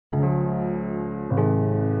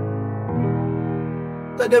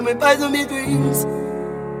So them me poison me dreams.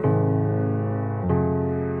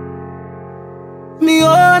 Me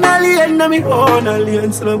own alien, na me own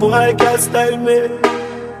alien. So no boy can't style me.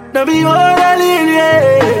 Na me own alien,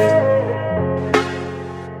 yeah.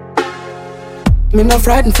 Me no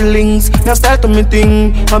frightened feelings, no start to me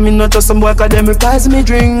thing. And me not just some boy cause them me pass me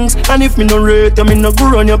drinks. And if me no rate, me no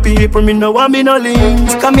go run your people. Me no want me no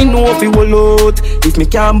links. Cause me know if he will out. If me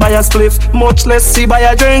can't buy a spliff, much less see buy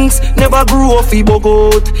a drinks. Never grew up he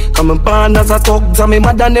bogot. Cause me born as a thug, and me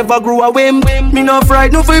mother never grew a whim. Me no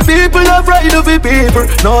frightened for people, no frightened for people.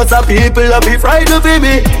 No some people that be frightened for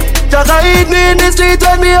me. Just hide me in the street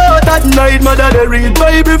when me out at night. Mother they read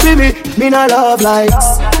Bible for me. Me no love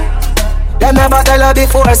likes. Them never tell you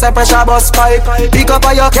before, say pressure bus pipe. Pick up how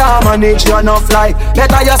you can't manage, you enough life.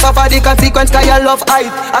 Better you suffer the consequence cause you love hype.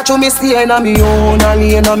 I true me staying on me own, a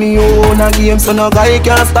lane on me own a game, so no guy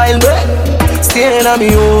can style me. Staying on me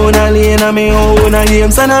own, a lane on me own a game,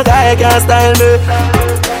 so no guy can style me.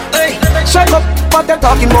 Hey, shut up, what they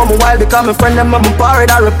talking about me while become a friend, them I'm a pirate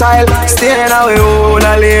or reptile. Staying on me own,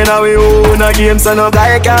 a lane on me own a game, so no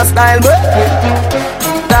guy can style me.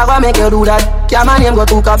 That what make you do that? Yeah, my name go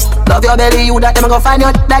two cups. Love your belly, you that them go find you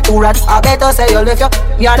like two rats. I better say you lift you.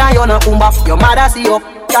 Yeah, then you no kumba. Your mother see you.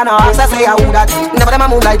 Can I answer say I who that? Never them a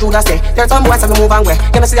move like Judas say. Tell some boys to move and way.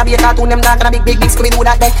 You know see I be a cartoon, them not gonna big screaming do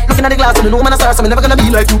that day. Looking at the glass, so the no man a star, so me never gonna be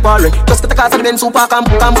like you parry. Just get the car so the Ben super come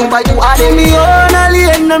by two hard. Me own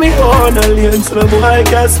alien, na me own alien, so the boy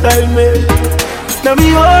can't style me. Na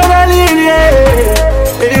me own alien,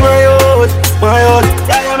 yeah. Anyway, my own.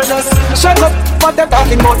 Yeah, me just shut up. What they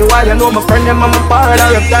talking about the while you know my friend them I'm a part of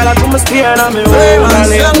your dad. I do my scared and me own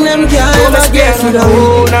alien. Some them can't ever get through the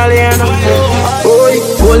own alien.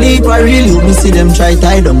 Whole heap I really me see them try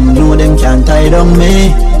tie down. Know them can't tie down me.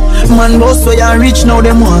 Man boss so you rich now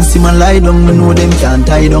them want see man lie down. Me know them can't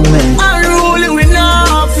tie down me. Unruly we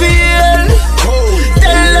not feel.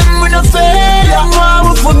 Tell them we no fail. Them want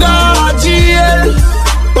we forgot jail.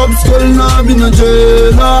 Pop skull now be no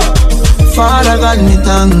jailer. Father God, me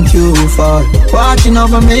thank you for watching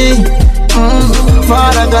over me.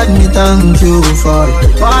 Father God, me thank you for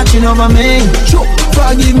watching over me.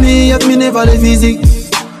 Forgive me if me never live easy.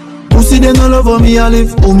 Pussy them no love for me I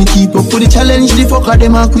live. Oh me keep up with the challenge, the fucker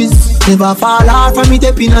them a quiz. Never fall hard from me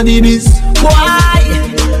tapping on the biz. Why?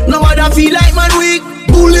 Nobody feel like man weak.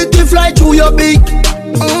 Bullet they fly through your beak.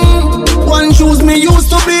 One shoes me used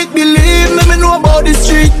to beat. Believe me know about the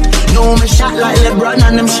street. No, me shot like LeBron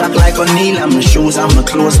and them shot like O'Neal. And my shoes and my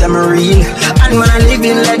clothes, them real. And when I live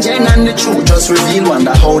in legend and the truth just reveal.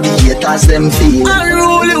 Wonder how the haters them feel.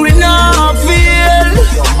 Unruly we not feel.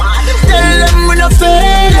 Tell them we no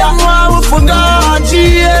fail. Them want we forgot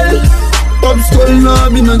jail. Pop skull now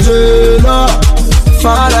be no jailer.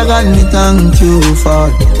 Father God, me thank you for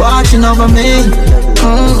watching over me.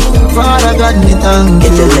 Father God, me thank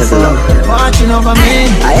you for watching over me.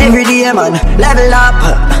 Every day, man, level up,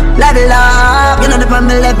 level up. You know the on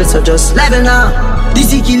the level, so just level now.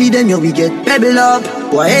 This is killing them, yo, we get pebble up.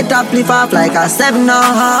 Boy, head up, lift off like a 7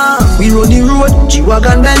 now. We roll the road,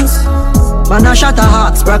 G-Wagon Benz. Man, a shot a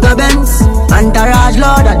Hawks, Braga Benz. Entourage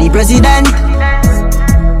Lord of the President.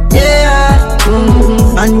 Yeah,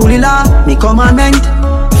 and Holy Law, me commandment.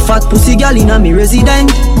 Fat pussy girl in a me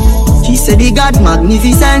resident. She said the God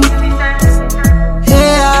magnificent.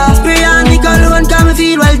 Yeah, spray on me cologne can me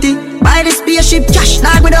feel wealthy. Buy the spaceship cash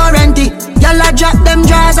like we don't rent it. Y'all a drop them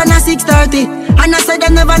drawers on a 6:30. And I said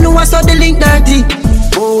they never knew I saw the link dirty.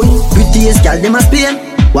 Oh, prettiest girl them a Spain.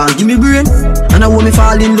 Want give me brain. And I want me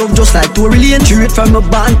fall in love just like Tory Lane. Straight from my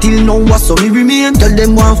band till now what's so me remain. Tell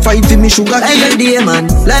them want fight for me sugar cane. Every day man,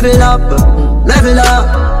 level up, level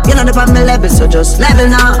up. You know the on my level so just level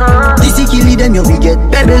now. This is killing them yo we get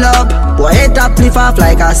pebble up. Boy head up lift off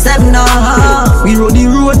like a 7 now. We roll the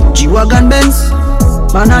road, G-Wagon Benz.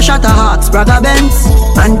 Man a shot a Hawks, Braga Benz.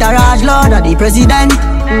 Entourage Lord of the President.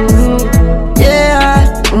 Yeah,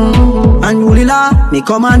 and Holy Law, me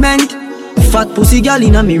commandment. Fat pussy girl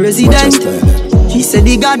in a me resident. She said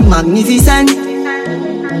the God magnificent.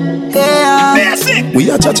 Yeah. We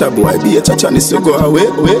a cha-cha boy, be a cha-cha needs to go away.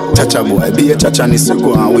 Cha-cha boy, be a cha-cha needs to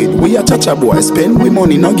go away. We a cha-cha boy, spend we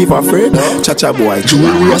money, not give a freight. Cha-cha boy,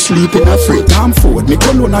 jewelry a sleeping a freight. Tom Ford, me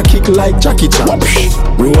cologne a kick like Jackie Chan.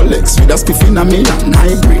 Rolex with a spiff in a million.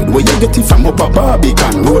 Hybrid, where you get it from up a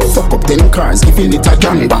Barbican. Road fuck up 10 cars, giving it a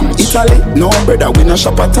gangbang. Italy, no brother, we no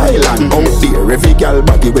shop at Thailand. Out there, Every girl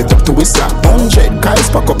baggy wet up to his slack. 100 guys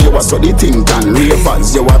pack up you so the thing can.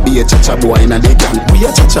 Ravers, you a be a cha-cha boy in a the gang. We a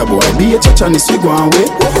cha-cha boy, be a cha-cha ni we go away.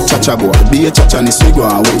 Cha-cha boy, be a cha-cha ni we go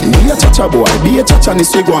away. Be a cha-cha boy, be a cha-cha ni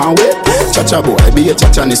we go away. Cha-cha boy, be a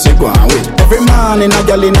cha-cha ni we go away. Every man in a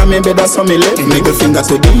girl in a me bed that's how me live. Middle finger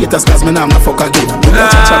to the haters cause me nah fuck again. Be a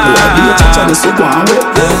cha-cha boy, be a cha-cha ni we go away.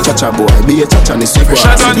 Cha-cha boy, be a cha-cha ni we go away.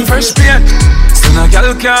 Shut on first pain. Still a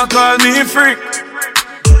girl can't call me freak.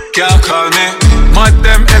 Can't call me. Mad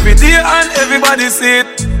them every day and everybody see it.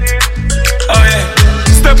 Oh yeah.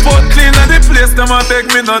 Step out clean at the place. Them a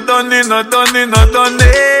beg me not done it, not done it, not done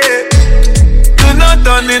it. You not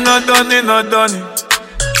done it, not done it, not done it.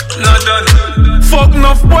 Not done it. Fuck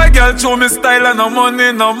enough boy girl show me style and no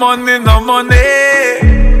money, no money, no money.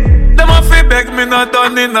 Them a fi beg me not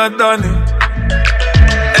done it, not done it.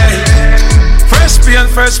 Hey. Fresh paint,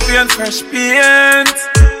 fresh paint, fresh paint.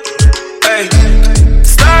 Hey.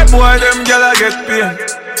 Star boy, them gyal a get paint.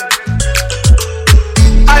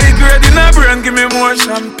 I grade in a brain, give me more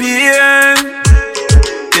champagne.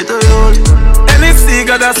 Get a roll. Any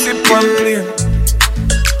cigar that sip on plane.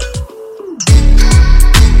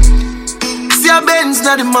 See a Benz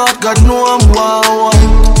na the mark, God know I'm one.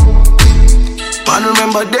 Man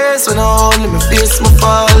remember days when I only me face my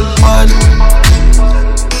fall.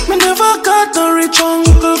 Me never got no rich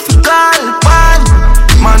uncle for call pan.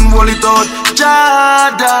 Man roll it out,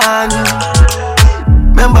 Jordan.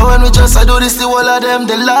 Remember when we just I do this, the whole of them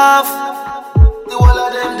they laugh. The whole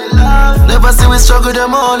of them they laugh. Never see we struggle,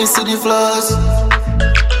 them only see the flaws.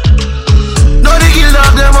 No they kill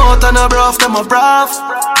up them out and a bruv, them a bruv.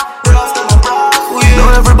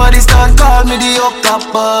 Now everybody start call me the up top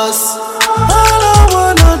boss. All I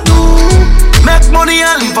wanna do, make money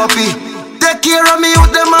and live happy. Take care of me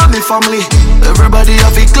with them and me family. Everybody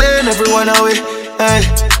have it clean, everyone away. Hey.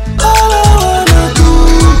 All I wanna do,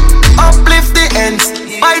 uplift the ends.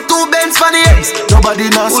 Buy 2 Benz for the ends. Nobody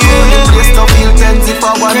knows the place to feel tense. If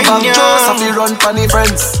I want back just have to run for the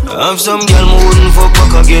friends. Have some girl who wouldn't fuck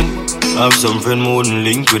back again. Have some friend who wouldn't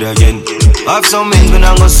link with again. Have some men when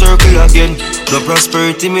I go circle again. The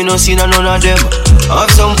prosperity me no see none of them.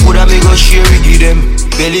 Have some food that me go share with them.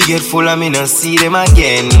 Belly get full and me no see them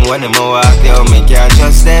again. When them a walk down me can't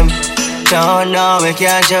trust them. No, me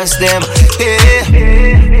can't trust them.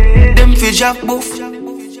 Hey, them fi drop boof,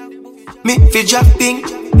 me fi drop pink.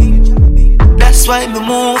 That's why me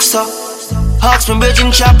move so. Hawks from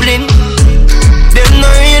Virgin Chaplin. Them no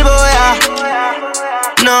real boy, yeah.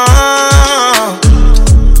 No,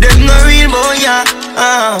 them no real boy, yeah.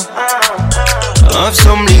 Have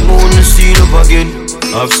some leak mood to see up again.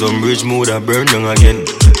 Have some bridge mood that burn down again.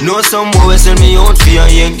 Know some boy send me out for a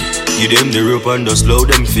yen. Give them the rope and just slow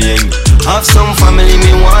them for yen. Have some family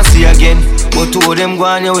me want see again. But two of them go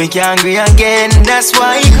on, we can't agree again. That's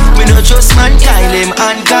why we not trust mankind, them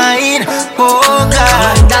unkind. Oh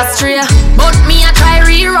God, that's true. But me I try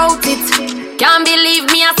reroute it. Can't believe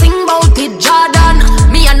me I sing about it, Jordan.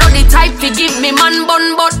 Me I know the type to give me man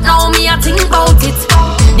bun, but now me I think about it.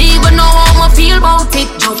 Even know how I feel about it.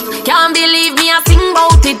 Just can't believe me I sing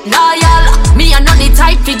about it, loyal. Me I know the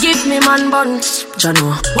type to give me man bun.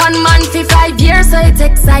 Jano. 1 man for 5 years, so it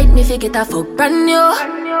excite me fi get a fuck brand new.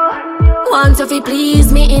 Want to fi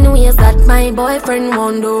please me in ways that my boyfriend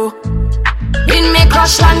won't do. Been me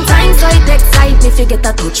crush long time, so it excite me fi get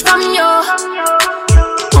a touch from you.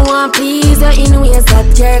 I want please you in ways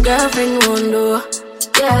that your girlfriend won't do.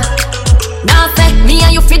 Yeah. Now say, me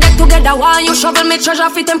and you fit that together. While you shovel me treasure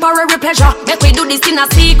for temporary pleasure. Make we do this in a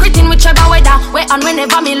secret in whichever weather. Where and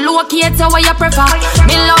whenever me locate you where you prefer.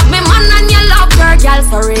 Me love me man and you love your girl.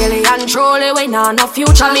 So really and truly we nah no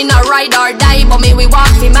future. Me nah ride or die, but me we walk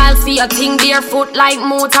the miles. See a thing barefoot like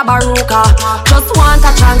Mota Baruka. Just want a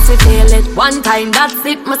chance to feel it one time, that's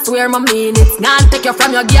it, me swear my mean it. Nah take you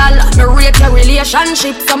from your girl, me rate your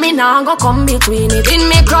relationship. So me nah go come between it. In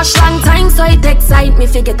me crush long time, so it excite me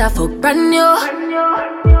fi get a fuck brand new.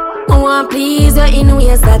 I want please you in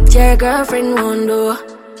ways that your girlfriend won't do.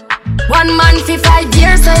 1 man for 5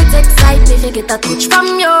 years, so it excite me fi get a touch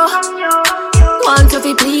from you. Want you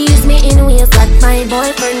fi please me in ways that my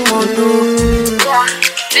boyfriend won't do.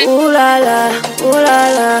 Yeah. Ooh la la, ooh la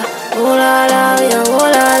la, ooh la la, yeah, ooh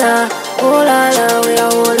la la, ooh la la, yeah,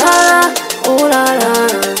 ooh la la, ooh la la.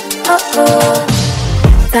 Oh.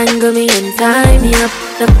 Tangle me and tie me up,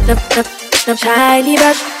 shiny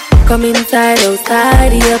brush. Come inside,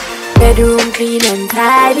 outside it up. Bedroom clean and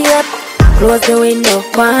tidy up. Close the window,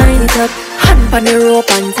 wind it up. Hand on the rope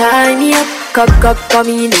and tie me up. Cock, come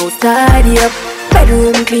in, outside it up.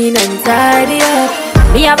 Bedroom clean and tidy up.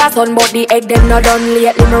 Me have a son, but the egg them not done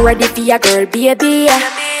lately. Me ready for your girl, baby.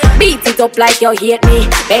 Beat it up like you hate me.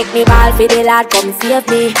 Make me ball for the lad, come save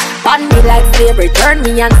me. Bond me like slavery, turn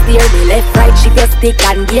me and steer me. Left, right, shift your stick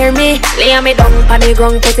and gear me. Lay me down on the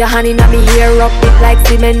ground, put your hand in me hair. Rub it like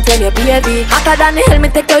cement when you baby. Hotter than the hell, me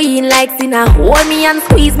take you in like sinner. Hold me and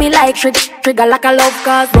squeeze me like trigger like a love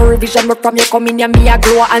cause. No revision, but from you come in, me a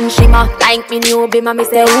glow and shimmer. Like me new bimmer, me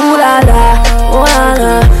say ooh la la, ooh la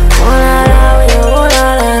la, ooh la la, ooh la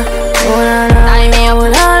la, ooh la la. Tie me up, ooh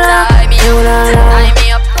la la, tie me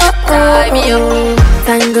up, tie me up.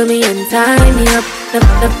 Tangle me and tie me up.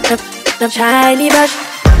 Up, shiny brush.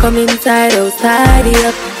 Come inside, house tidy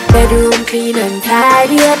up. Bedroom clean and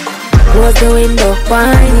tidy up. Close the window,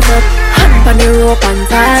 wind it up. Hand on the rope and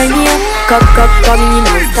tie me up. Cup, come in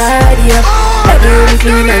and tidy up. Bedroom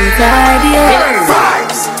clean and tidy up.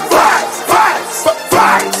 Vibes.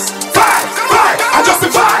 I just the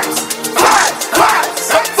vibes.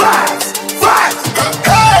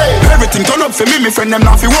 Hey! Everything turn up for me friend, them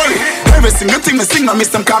not fi worry. Every single thing me sing, I miss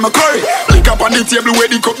them call me curry. Lick up on the table where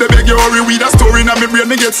the cup, they beg you hurry. With a story, now me brain,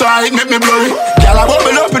 me get so high, make me blurry. Girl, I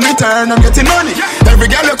bubble up in return, I'm getting money. Every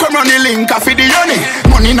girl you come round the link, I feed the honey.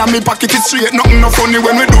 Money in me pocket is straight, nothing no funny.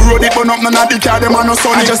 When we do road it, burn up, none of the car, them are no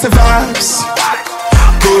sunny. I just the vibes,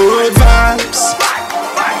 good vibes.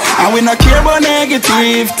 And we not care about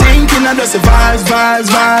negative thinking, I just the vibes. I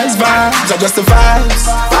just the vibes,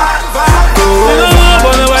 good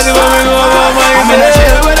vibes. I'm in a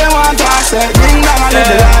jail where they want to say, bring down and live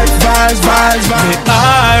the life, vibes.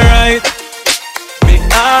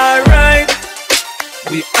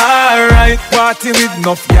 We alright. Party with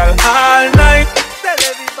enough y'all all night. Tell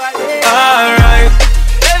everybody. Alright.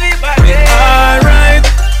 Everybody. Alright.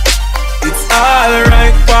 It's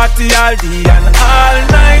alright. Party all day and all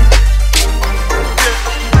night.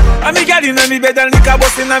 And me got in on me bed and liquor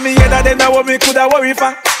bustin' on me head. And then what me coulda worry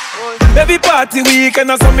for. Every party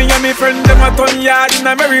weekend, so me and me friend them a ton yard in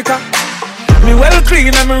America. Me well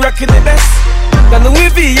clean and me rockin' the best. The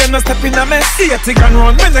Louis V and no step in a mess. 80 grand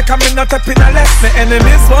round me neck and me not step in a less. Me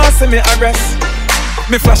enemies want see me arrest.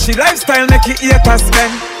 Me flashy lifestyle make it haters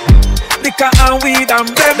spend. Liquor and weed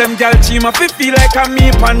and them. Them gal cheam up it feel like I'm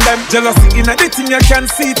me upon them. Jealousy in a the thing you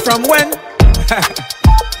can see it from when.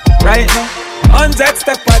 Right now 100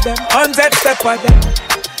 step of them, 100 step of them.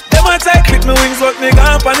 Them a try clip me wings but me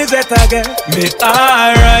gone on the jet again. Me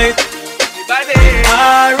alright.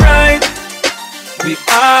 Alright. We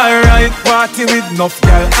alright. Party with enough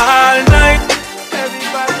girl all night.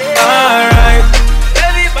 Alright.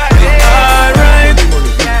 We alright.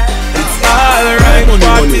 It's alright.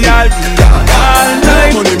 Party all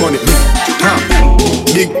night. Money.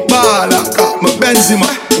 Big baller, got my Benzema.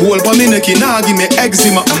 Whole for me neck, nah give me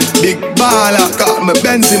eczema. Big baller, got my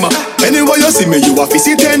Benzema. Anywhere you see me, you a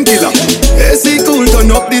see 10 killer. AC cool,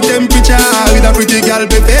 turn up the temperature. With a pretty girl,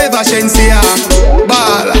 be favor Shensia.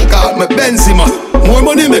 Baller, got my Benzema. More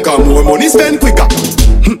money make her, more money spend quicker.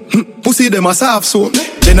 Pussy them a soft soap.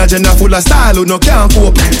 Jenna full of style who no can't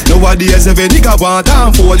cope. Nowadays every nigga want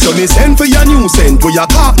time for. So me send for your new scent for your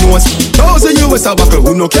cock nose. Those US a buckle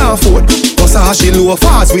who no can't afford. Cause she low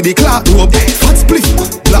fast with the clock rope. Fat split,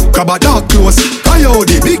 black crab a dark clothes.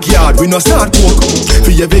 Coyote, big yard, we no start coke.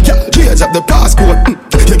 For every girl, change up the passport.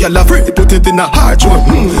 Your girl a free, put it in a hard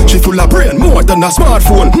road. She full of brain, more than a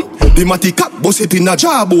smartphone. The matty cat, bust it in a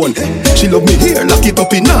jawbone. She love me here, lock it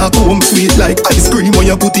up in a comb. Sweet like ice cream when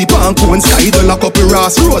you put it on cone. Sky don't lock up a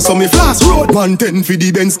Ross Road, so me flash road. 110 for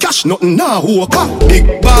the Benz cash, nothing nah walk up. Big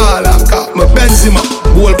baller, got my Benzema.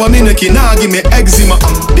 Whole for me neck, nah give me eczema.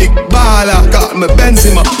 Big baller, got my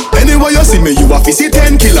Benzema. Anywhere you see me, you a see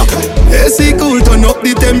 10 killer. AC cool, turn up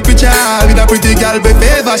the temperature. With a pretty girl, be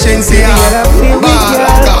favor Shensia.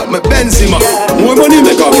 Baller, got my Benzema. More money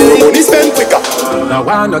make her, more money spend quicker. Now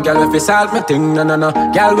I no girl if you solve me thing, no.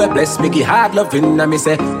 Girl we bless me, give hard loving, and me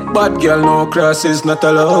say, but girl no cross is not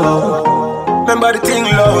allowed. Remember the thing,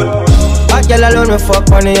 Lord. Hot girl alone me fuck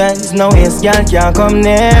on the ends. No ace girl can't come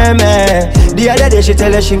near me. The other day she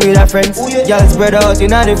tell her she with her friends. Girl spread out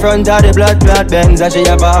in the front of the blood Benz. And she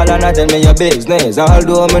a ball and I tell me your business.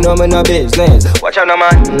 Although me know me no business. Watch out no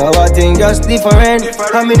man, now I think just different.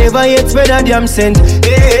 And me never yet spread a damn cent.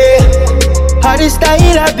 Hey, how the style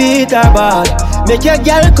I beat her bad. Make your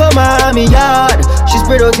girl come on me yard. She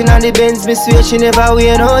spread out in the Benz. Me swear she never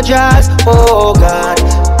wear no dress. Oh God.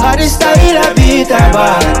 How the style I beat her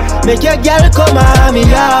back. Make your girl come on me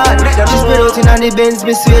yard. She spread out in on the Benz,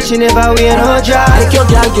 me swear she never wear no dress. Make your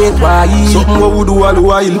girl get wild. Something what we do all the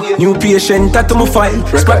while. New patient tattoo my file.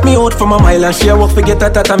 Spot me out from a mile and she a walk forget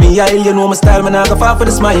that at me aisle. You know my style, man I go far for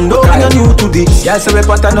the smile. No kind of new to this. Y'all say we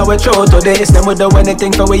pattern now we throw to this. Them we do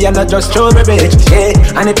anything for we and not just throw me bitch.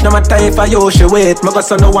 Yeah, and if no matter if I yo she wait. My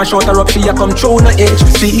cause no one shot her up, she a come through no edge.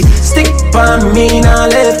 She stick by me now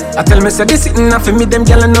live. I tell me say this sitting up for me, them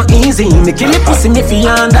gyal no easy. Me kill it pussy me fi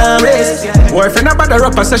under race. Boyfriend a bother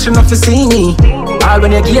up a session up to see me. All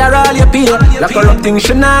when you give her all you pay. Like her up thing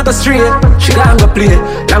she not go straight. She gon' go play.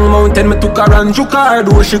 Long mountain me took her and juke her.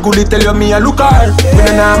 Do she goodly tell you me a look her. Me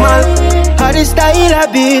no normal. How the style I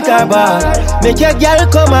beat her back. Make your girl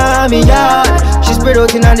come on me yard. She spread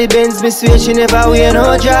out in on the Benz, me swear she never wear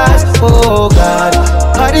no dress. Oh God.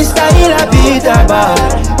 How the style I beat her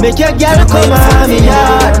back. Make your girl come on me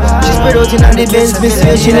yard. She spread out in on the Benz, me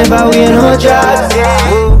swear she never wear no dress.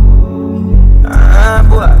 Ah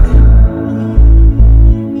boy.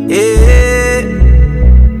 Yeah.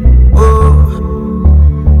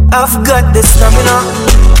 Oh. I've got the stamina.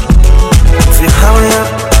 Feel how I am.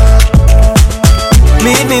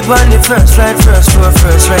 Meet me on the first right, first floor,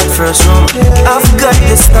 first right, first room. I've got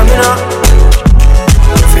the stamina.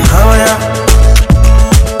 Feel how I am.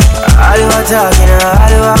 All you are talking, all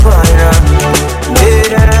you are going.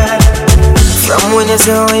 Yeah. From when you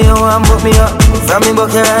say how you want, put me up. From me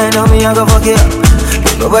bucket right now, me I go fuck it up.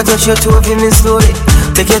 Nobody touch your toe, feel me slowly.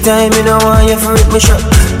 Take your time, me no want you for it, me shot.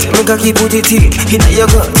 Me cocky put it in your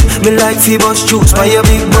gut. Me like Figgaz juice by your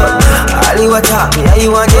big butt. All you a talk, me how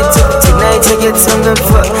you want it to. Tonight you get some good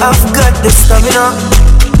fuck. I've got the stamina.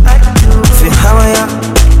 Feel how I am.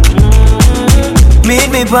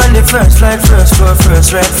 Meet me on the first flight, first floor,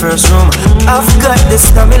 first right, first room. I've got the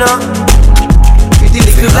stamina. Pretty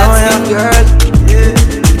little light skin girl.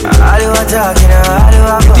 All you a talking, all you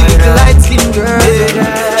a pretty little light skin girl.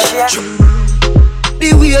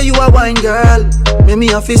 The way you a wine girl, make me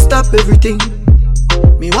have to stop everything.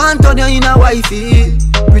 Me want turn you in a wifey,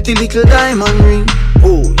 pretty little diamond ring.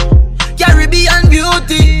 Oh, Caribbean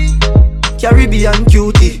beauty, Caribbean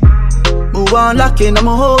cutie. Move on lock in my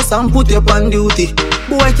house and put you on duty.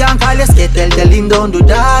 Boy can't call you skate, tell him don't do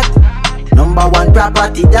that. Number one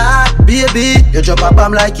property that. Baby, you drop a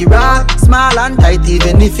bomb like Iraq. Small and tight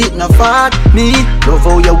even if it not fat. Me, love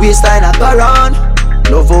how your waistline a go round.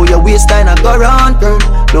 Love how your waistline a go round, girl.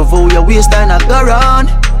 Love how your waistline a go round.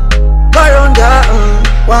 Go round, girl.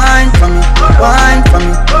 Wine for me, wine for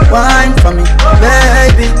me, wine for me,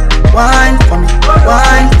 baby. Wine for me,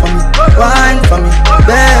 wine for me, wine for me,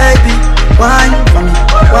 baby. Wine for me,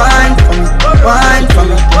 wine for me, wine for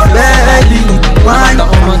me, baby. Wine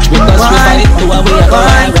for me, wine for me,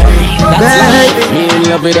 wine for me, baby. Me in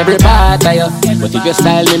love with every part of you, but if you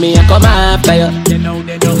style me I come after you.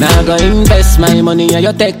 Now go invest my money and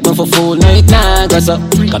you take me for fool. No it nah go so.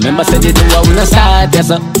 Cause remember said you do I wanna start yes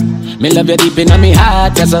so. Me love you deep in my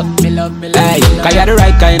heart yes so. Hey, cause you're the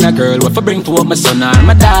right kind of girl. What for bring to up my son or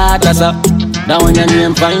my daughter so. Now when your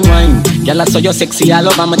name fine wine, girl I saw you sexy all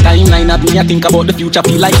over my timeline. Have me I think about the future,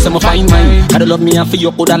 feel like some fine wine. Gotta love me and for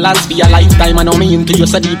you coulda last for your lifetime. I know me into you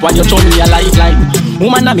so deep while you show me a lifeline.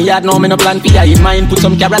 Woman of me heart now me no plan for you in mind. Put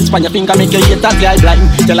some carrots on your finger make your haters girl blind.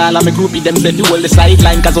 Tell all of me groupie them say you hold the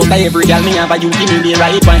sideline. Cause out of every girl me have a you give me the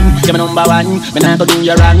right one. You're my number one, me not go do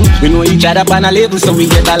you wrong. We know each other on a level so we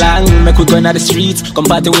get along. Make we go in the streets, come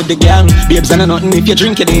party with the gang. Babes and nothing if you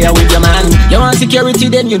drink it there with your man. You want security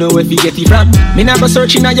then you know where you get it from. Me not go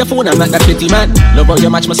searching on your phone, I'm not that pretty man. Love how you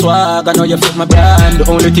match my swag, I know you fit my brand. The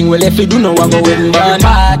only thing we left to do now I go with and burn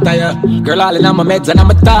part of you. Girl all in on my meds and on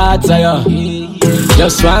my thoughts of you.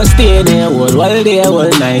 Just want to stay there all day, all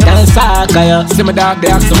night and suck of you. See my dog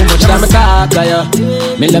there, so much time I talk of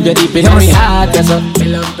you. Me love you deep in my heart, yes so.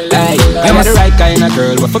 Hey, you're the right kind of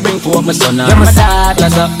girl, what for bring for my son and my daughter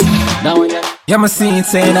so. Now when yeah, my seat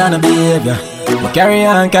saying on the behavior. But carry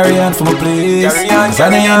on for my place. Cause I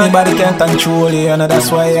know anybody can control you, and that's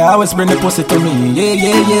why I always bring the pussy to me.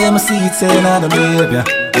 Yeah, my seat saying on the behavior.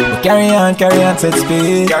 But carry on, set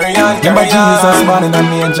speed. Remember Jesus born in a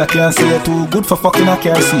manger, can't say you're too good for fucking a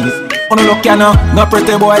car seat. Oh no look ya now, no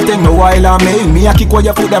pretty boy thing no while I me a kick where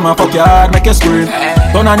you put them and fuck your hard, make you scream.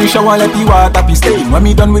 Turn on the shower, let the water be stain. When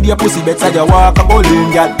me done with your pussy, better you walk a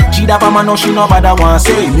bowling, girl. She da man, no she no bother want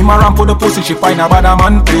say. Me ma ramp for the pussy, she find a bad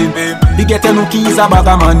man pain. He get no keys, a bag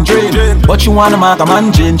a man drain. But she wanna mark a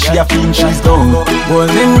man Jane, she a fiend, she's gone.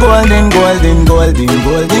 Golden, girl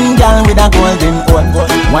with a golden gold.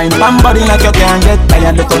 Wine pam body like you can't get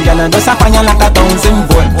tired. Look on girl and just a fire like a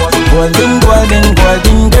thousand volt. Golden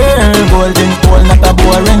girl. gold drink cold, not a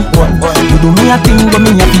boring one. You do me a thing, but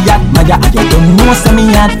me a fiat. Maya, you don't know, say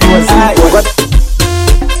me a toast.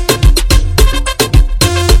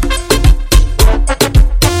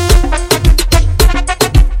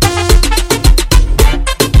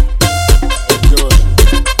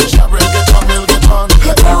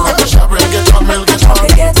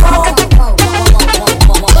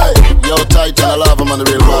 On the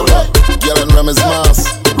real bad girl and Remy's mass.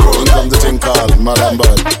 In come the thing called Madam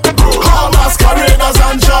Bad. All masqueraders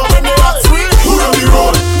and job when they act sweet. Who run the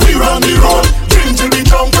road? We run the road. Drink till we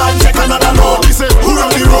drunk and take another load. We say who run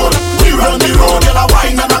the road? We run the road. Get a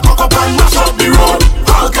wine and a cock up and mash up the road.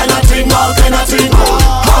 All kind of thing, all kind of thing.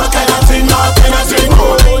 All kind of thing, all kind of thing.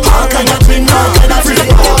 All kind of thing, all kind of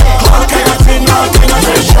thing. All kind of thing, all kind of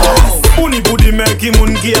thing. Uni budi meki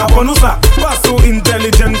mungi akonusa. Paso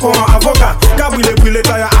intelligent kwa avoka. Kabile pile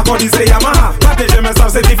taya akodi se Yamaha. Pate jeme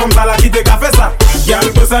savseti from sala kite kafesa.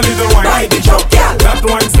 Girl, just a little wine. Ride the truck, girl. That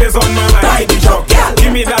wine stays on my mind. Ride the truck, girl.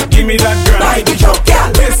 Give me that girl. Ride the truck,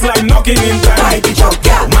 girl. Baseline knocking in time. Ride the truck,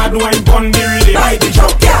 girl. Mad wine pon the really. Ride the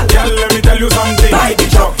truck, girl. Girl, let me tell you something. Ride the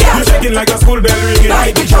truck, girl. You shaking like a school bell ringing.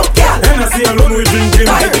 Ride the truck, girl. And I see alone we drinking.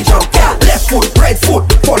 Ride the truck, girl. Left foot, right foot.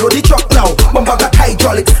 Follow the truck now. Bumper got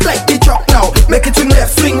hydraulics. Like the truck now. Make it swing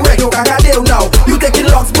left, swing right. You got deal now. You taking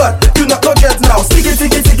logs, but you not no jet now. Stick it.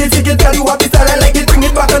 Tell you what the style I like it. Bring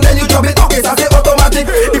it back and then you drop it. Okay, so I say automatic.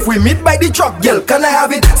 If we meet by the truck, girl, can I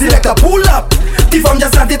have it? Select a pull up. If I'm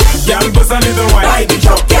just at it. Girl, bust a little wine. Ride the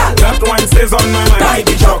truck, girl. That wine stays on my mind. Ride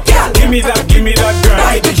the truck, girl. Give me that girl.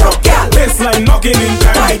 Ride the truck, girl. Baseline knocking in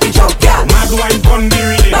time. Ride the truck, girl. Mad wine pon the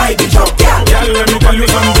really. Ride the truck, girl. Girl, let me tell you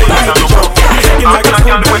something. Ride the truck, girl. You shaking like a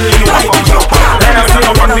school bell ringing. Ride the truck, girl. Let me see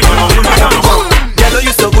you run the Girl,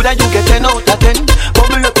 you so good that you get 10 out of 10.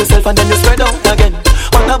 Bubble up yourself and then you spread out again.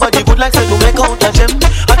 On a body good like say you make out a gem.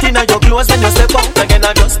 Hot in your clothes when you step out again.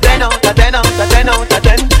 I just 10 out of 10 out of 10 out of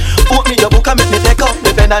 10. Put me your book and make me take out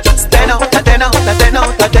the pen. I just 10 out of 10 out of 10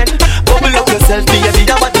 out of 10. Bubble up yourself, baby,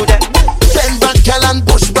 that what do then. Bend back, girl, and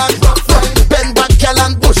push back. Bend back, girl,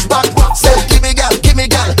 and push back. Say, give me gal, give me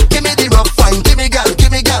gal, give me the rough wine. Give me gal,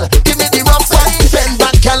 give me gal, give me the rough wine. Bend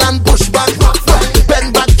back, girl, and push back.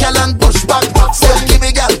 Bend back, girl, and push back. Say, give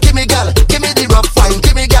me gal, give me gal, give me the rough wine.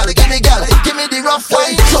 Give me gal, give me gal, give me the rough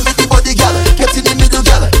wine. Show me the body, gal, get in the middle,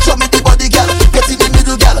 gal. Show me the body, gal, get in the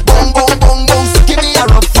middle, gal. Boom, boom, boom, boom. Give me a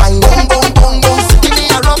rough wine. Boom, boom, boom, boom. Give me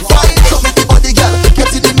a rough wine. Show me the body, gal,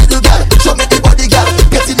 get in the middle, gal. Show me the body, gal,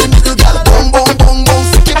 get in the middle, gal. Boom, boom, boom, boom.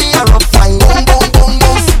 Give me a rough wine. Boom, boom, boom,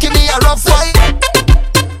 boom. Give me a rough wine.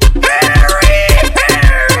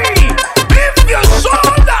 If your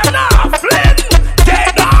shoulder not flint,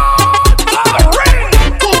 get on the ring.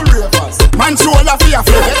 Cool ravers, man shoulder for your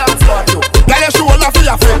friend. Girl your shoulder for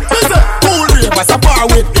your friend. Cool ravers a bar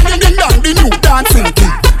with ding dong the new dancing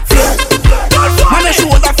king. Man your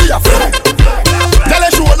shoulder for your friend. Girl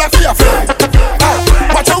your shoulder for your friend.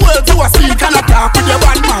 Watch your words to a speak and a talk with your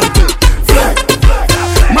bad man thing.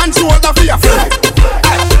 Man shoulder for your friend.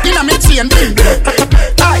 Inna me chain bling.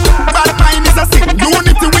 Bad mind is a sin.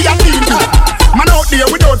 Unity we a team. Man out there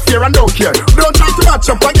without fear and don't care. Don't try to match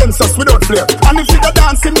up against us without flair. And if you go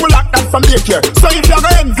dancing, we'll act that from daycare. So if you're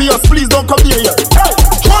gonna envy us, please don't come near here. Hey,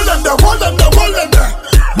 hold them there, hold them there, hold them there.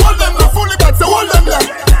 Hold them there, fully back, so hold them there.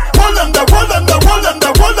 Hold them there, hold them there, hold them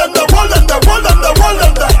there, hold them there, hold them there, hold them there, hold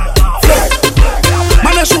them there. Flag.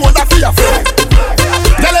 Man, a shoulder for your flag.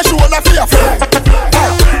 Tell a shoulder for your flag.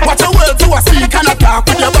 Watch your words to a speak and a talk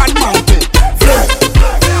with your bad man thing. Flag.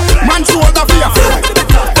 Man, shoulder for your flag.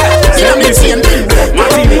 Say me same thing.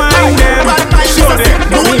 Mind them, show them.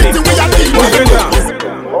 Unity we a team.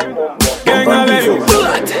 Gang of you.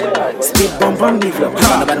 Speed bump on the floor.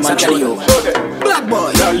 Black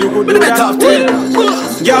boy. Girl, you could do that.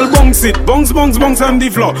 Girl, bounce it, bounce on the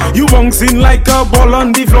floor. You bouncing like a ball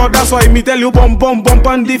on the floor. That's why me tell you bump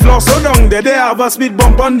on the floor. So down there, they have a speed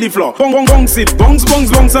bump on the floor. Bounce it, bounce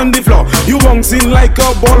on the floor. You bouncing like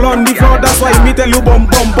a ball on the floor. That's why me tell you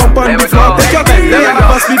bump on the floor. Take your time, they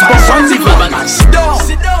have a speed bump on the floor. Sit down,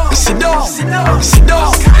 sit down, sit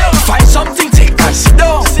down. Find something, take and sit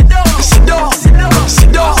down. Sit down,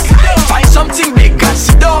 sit down. Find something big and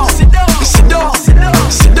sit down. Sit down,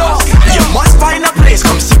 sit down. You must find a place,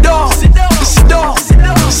 come sit down. Sit down, sit down.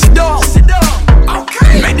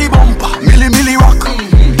 Make the bumper, milli rock.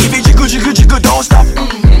 If it jiggle, don't stop.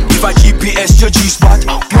 If I GPS your G-spot,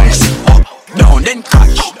 bounce it up, down, then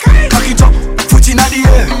catch. Cock it up, foot in the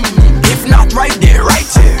air. If not right there, right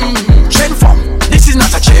here. Trend from, this is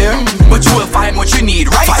not a chair, but you will find what you need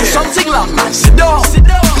right find there. Find something long, man, sit down. Sit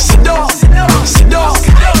down.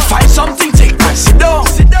 Find something, take and sit down.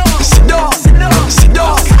 Sit down.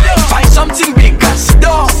 Find something big and sit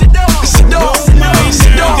down.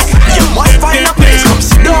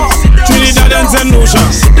 Figgaz and Notion.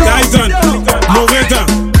 Titan, mauvais temps.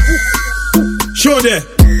 Show there.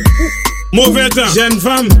 Mauvais temps. Jeune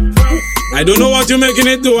femme. I don't know what you're making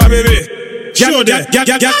it do, baby. Show that.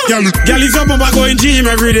 Girl, if your bumper going gym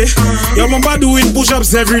every day, your bumper doing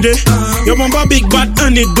push-ups every day, your bumper big butt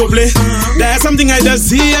and it double. That's something I just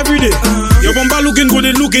see every day. Your bumper looking good,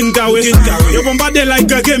 it looking kawe. Your bumper they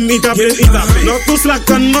like a game, it a play. Not too slack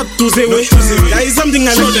and not too say way. That is something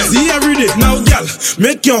I see every day. Now, girl,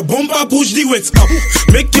 make your bumper push the weights up.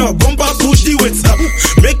 Make your bumper push the weights up.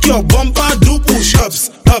 Make your bumper do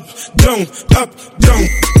push-ups. Up, down, up, down.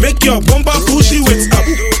 Make your bumper push the weights up.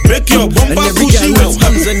 Make your bumper push the weights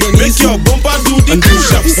up. Make your bumper do the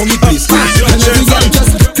push-ups. Just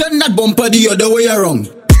turn that bumper the other way around.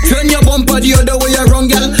 Turn your bumper the other way around,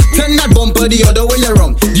 girl. Turn that bumper the other way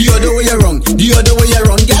around. The other way around. The other way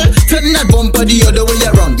around, girl. Turn that bumper the other way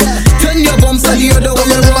around. Turn your bumper the other way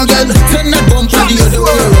around, girl. Turn that bumper the other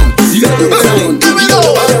way around. The other way around.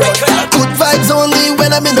 Good vibes only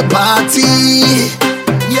when I'm in the party.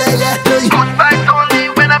 Yeah. Good vibes only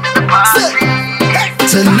when I'm in the party.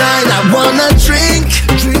 Tonight I wanna drink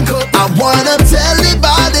up. I wanna tell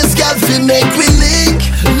about this girl fi make we link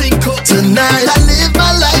up. Tonight I live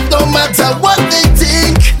my life no matter what they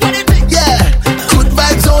think. Yeah, good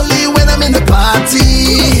vibes only when I'm in the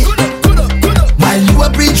party. While you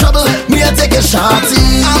are bring trouble, me I take a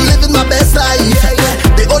shotty. I'm living my best life.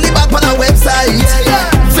 They only back on our website.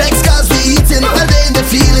 Vex cause we eating all day in the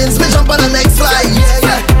feelings. We jump on the next flight.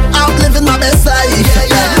 I'm living my best life.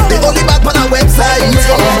 They only back on our website.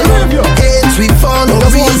 Hate we for no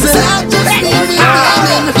reason.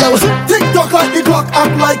 TikTok like the clock,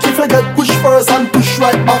 act like if I get push first and push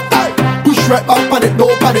right back. Push right back, pan it, go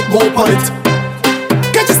pan it, go pan it.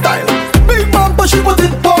 Get your style. Big mama, she put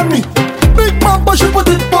it on me. Big mama, she put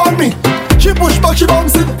it on me. She push back, she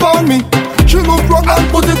bounce it on me. She look wrong and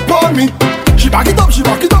put it on me. She back it up, she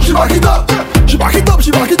back it up, she back it up. She back it up,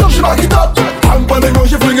 she back it up, she back it up. Hand pan it,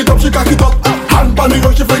 she fling it up, she cock it up. Hand pan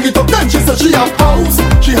it, she fling it up. Then she said she have house,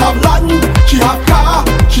 she have land, she have car,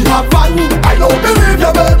 she have van. I don't believe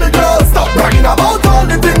you, baby girl. Stop bragging about all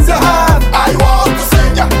the things you have. I want to say,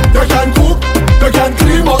 yeah, you can cook, you can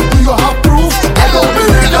clean, but do you have proof? I don't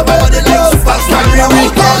believe you, baby girl. Stop bragging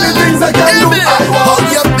about all the things I can do. I want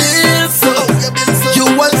your bills, so you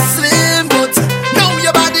want slim, but now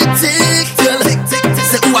your body tick.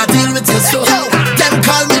 Say who I deal with you, so them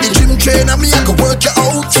call me the gym trainer, me I can work you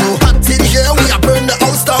out. So hot in here, we a burn the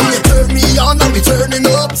house down. You turn me on, and we turning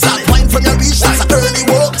up. Stop wine from your reach, that's a early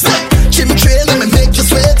walk. Gym trainer, me make you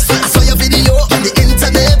sweat. I saw your video on the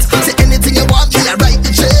internet. Say anything you want, me I write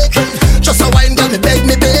the check. Just a wine, girl, me beg.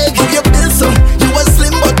 How you feel, so you was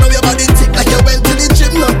slim, but now your body tick like you went to the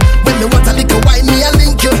gym now. When me want a little wine, me I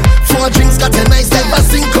link you. 4 drinks got a nice type of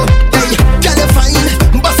sink up. Hey, girl, you fine,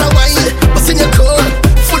 bust a wine, bust in your coat.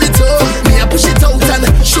 Full it up, me I push it out and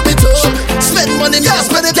shoot it up. Spend money, me I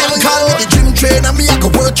spend it down. Call me the gym trainer, me I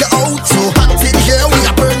can work you out. So hot in here, we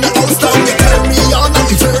a burn the house down. You turn me on and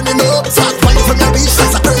we turning up. Start wine from your reach,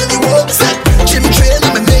 that's a early walk. Gym trainer,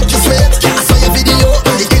 me make you sweat. I saw your video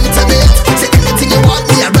on the internet. Say anything you want,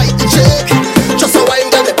 me I write the check. Just a wine,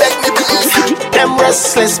 girl, me beg me please. Them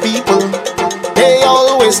restless people, they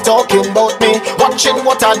always talking about me. Watching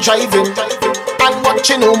what I'm driving and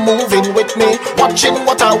watching who moving with me. Watching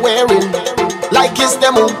what I'm wearing, like it's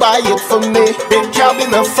them who buy it for me. They can't be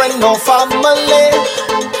my friend or family.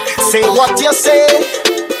 Say what you say,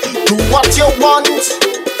 do what you want.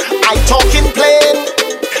 I talk in plain,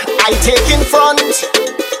 I take in front.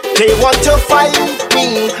 They want to fight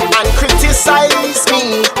me and criticize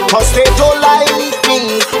me, cause they don't like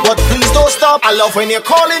me. But please don't stop, I love when you're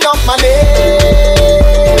calling up my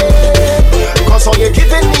name, cause all you're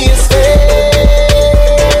giving me is fame.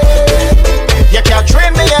 You can't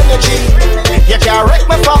drain me energy, you can't wreck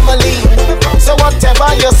my family. So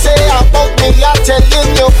whatever you say about me, I'm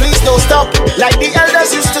telling you, please don't stop. Like the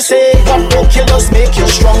elders used to say, what broke you just make you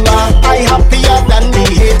stronger. I happier than the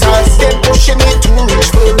haters. They pushing me to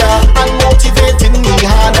reach further and motivating me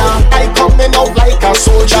harder. I coming out like a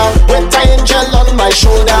soldier with an angel on my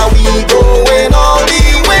shoulder. We going all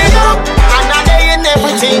the way up, and I day in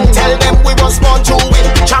everything. Tell them we was born to win.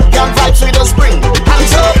 Champion vibes with us bring.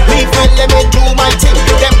 Hands up, leave me, let me do my thing.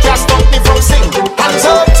 Them can't stop me from sing. Hands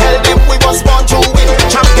up, tell them we was born to win.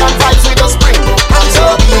 Champion vibes with us bring. Hands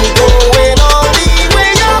up, we going all the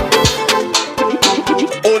way up.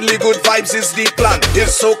 Only good vibes is the plan. If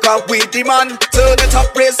soca we demand, turn it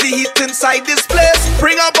up, raise the heat inside this place.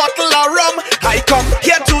 Bring a bottle of rum. I come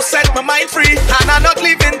here to set my mind free, and I'm not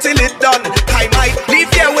leaving till it done. I might leave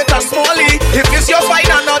here with a smallie. If it's your find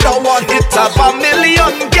another one, it's a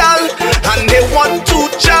million gal, and they want to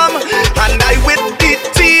jam, and I will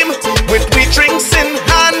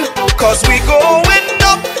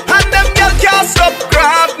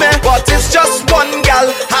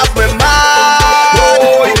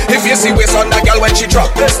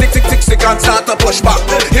push back.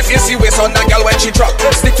 If you see waist on that girl when she drop,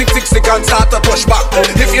 stick and start to push back.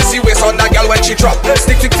 If you see waist on that girl when she drop,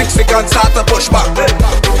 stick and start to push back.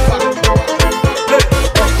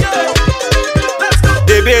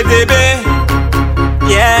 DB,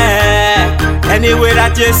 yeah. Anyway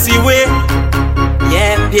that you see we,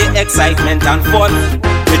 yeah, pure excitement and fun.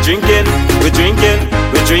 We drinking, and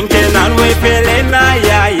we feeling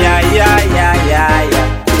yeah.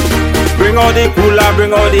 Bring all the cooler,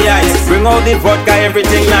 bring all the ice, bring all the vodka,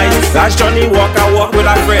 everything nice. Last Johnny walk with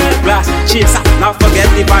a friend. Blast, chase, now forget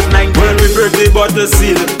the bad night. When we break the bottle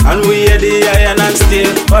seal, and we hear the iron and steel.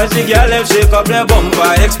 Watch the girl left shake up the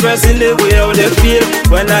bumper, expressing the way how they feel.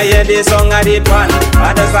 When I hear the song at the pan,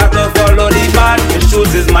 I just have to follow the band. The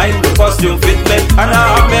shoes is mine, the costume fit me, and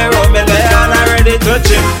I have me rubbing there, and I'm ready to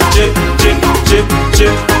chip.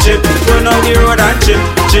 Going on the road and chip.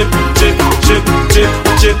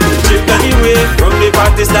 Anyway, from the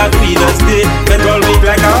parties that we just did, petrol week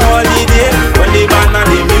like a holiday. When the band and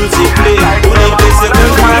the music play, only place you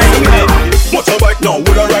can find me. Motorbike now,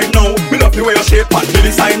 would I ride now? Me love the way you shape and me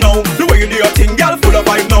design now. The way you do your thing, girl, full of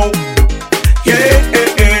vibe now. Yeah.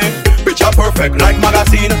 Picture perfect like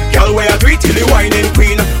magazine. Girl, where you do it till the whining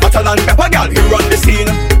queen. Hotter than pepper, girl, you run the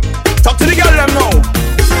scene. Talk to the girl, them now.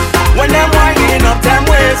 When them whining up them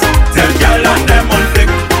waist, them girl and them on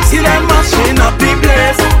flick. See them mashing up the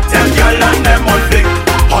place, them girl and them on flick.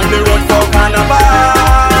 On the road for carnival.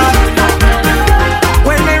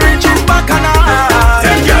 When they reach his bacchanal,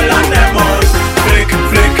 them girl and them on flick.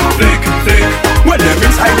 When them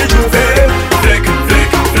inside the juve, flick.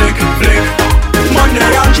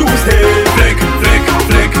 Monday and Tuesday, flick.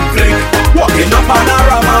 Walking up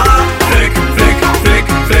panorama, flick.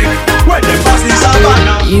 When them pass the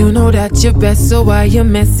savannah. You know that you're best, so why you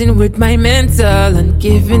messing with my mental? And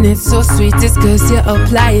giving it so sweet, it's cause you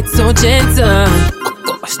apply it so gentle. Oh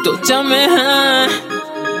gosh, don't jam me,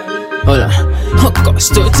 Hold on. Oh gosh,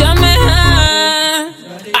 don't jam me,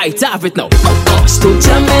 I have it now. Oh gosh, don't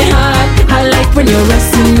jam me hard. I like when you're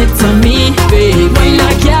resting it on me, baby. Why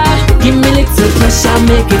not, girl? Give me little pressure,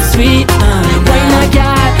 make it sweet. Why not,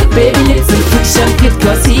 girl? Baby, little friction, it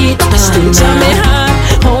cause heat. Don't jam me hard.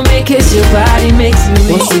 Oh, make it your body makes me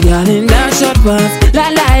weak. Once the girl in that short pants,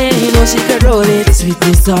 you know she could roll it.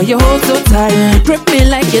 Sweetness, how you hold so tight. Grip me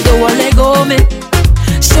like you don't want to let go, me.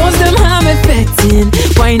 Shows them how I'm affecting.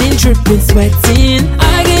 Whining, dripping, sweating.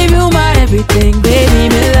 I gave you my everything,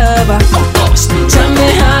 baby, me lover. Oh gosh, jam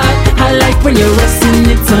me hard. I like when you're resting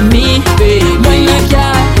it on me, baby. Why not,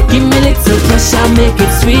 girl? Give me little pressure, make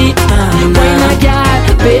it sweet. Why not, girl?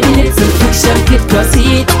 Baby, little friction, it cause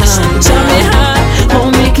heat. Jam me hard. Oh,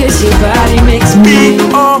 make it your body makes me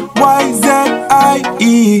B-O-Y-Z-I-E.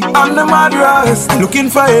 I'm the mad Ross, looking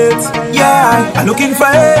for it. Yeah, I'm looking for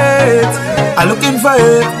it.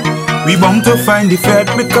 We bound to find the Fed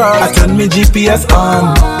because I turn me GPS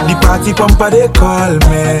on. The party pumper they call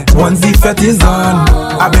me. Once the Fed is on,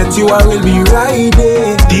 I bet you I will be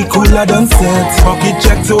riding. The cooler done set. Pocket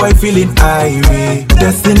check so I feeling irate.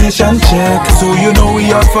 Destination check, so you know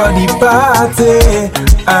we are for the party.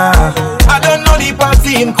 I don't know the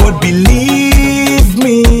party him could believe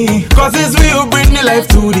me, cause it's we who bring the life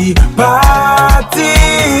to the party.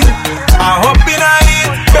 I hope in a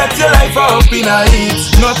hit, bet your life I hope in a hit.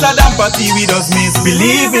 Not a damn party we just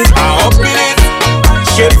misbelieve it. I hope in it.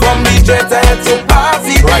 Straight from the jet I had to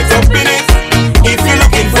party, right up in it. If you're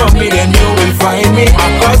looking for me then you will find me.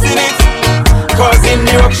 I'm causing it, causing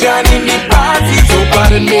the ruction in the party. So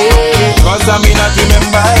pardon me, cause I may not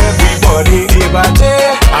remember everybody day by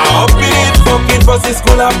day. I hope in it, fucking fussy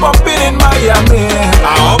school and pumping in Miami.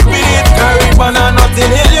 I hope in it, Caribbean and nothing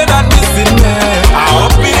alien and missing me. I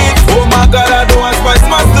hope in it, oh my God, I don't want spice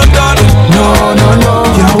master done. No,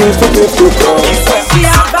 can't wait for this to come. She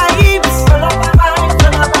has vibes,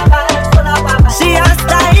 she has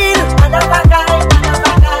style,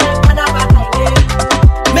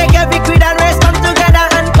 make every queen and race come together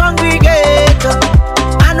and congregate.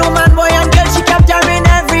 And woman, boy and girl, she capturing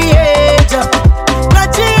every age.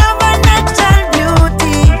 But she have a natural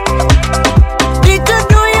beauty. Need to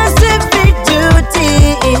do your civic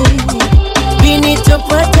duty. We need to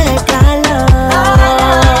protect our love.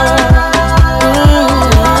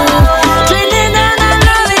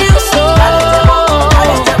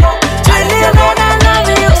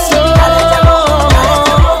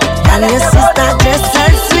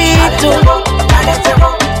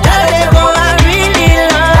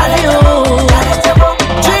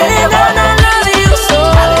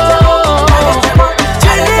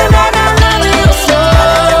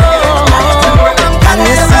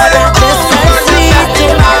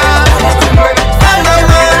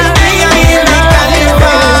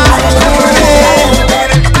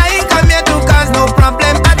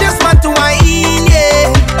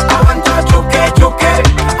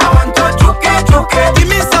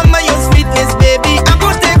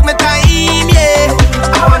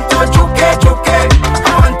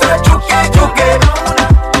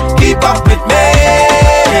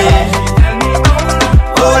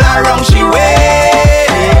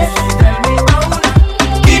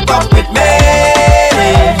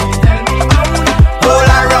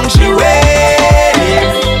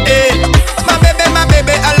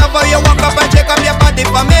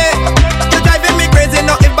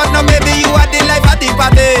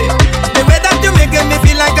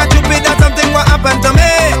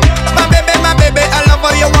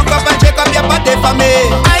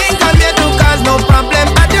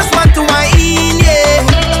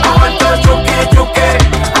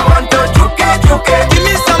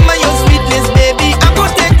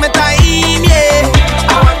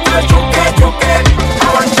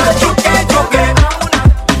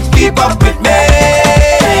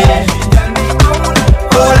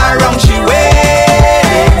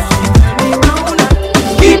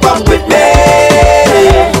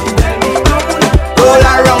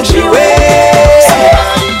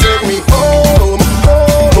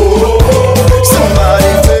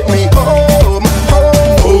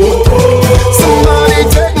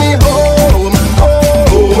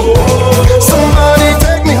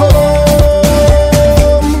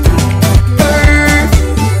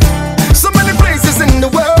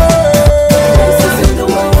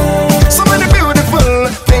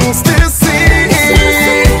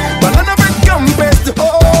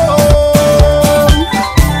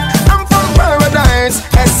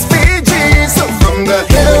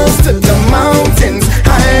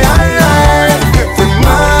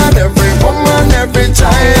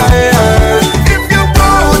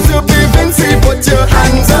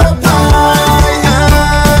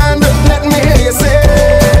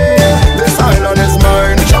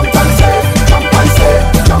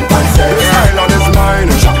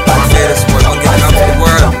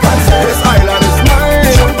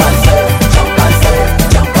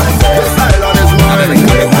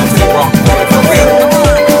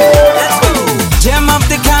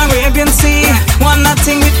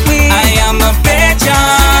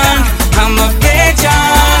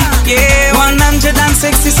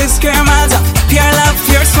 6 square miles of pure love,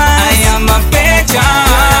 pure smile. I am a pigeon,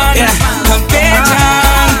 yeah, a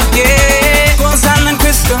pigeon, yeah. Goes on and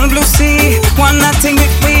crystal blue sea, one nothing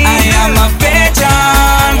with me. I am a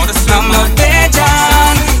pigeon, I'm a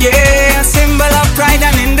pigeon, yeah. A symbol of pride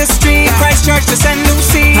and industry, Christchurch to St.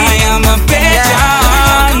 Lucie. I am a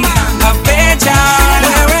pigeon, a pigeon.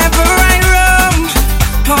 Wherever I roam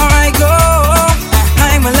or I go,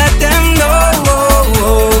 I will let them know.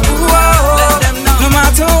 No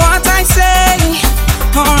matter what I say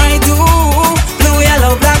or I do, blue,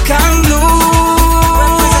 yellow, black and blue.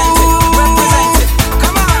 Represent it.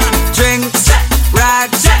 Come on. Drinks,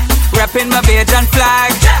 rags, repping my Bajan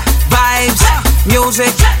flag. Vibes,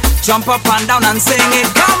 music, jump up and down and sing it.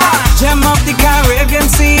 Come on. Gem of the Caribbean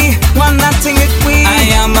Sea, one nothing with we.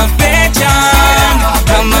 I am a pigeon,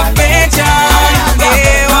 I'm a pigeon.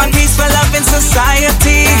 Yeah, one peaceful love in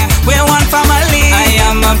society. We're one family. I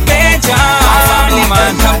am a pigeon, a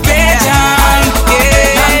pigeon.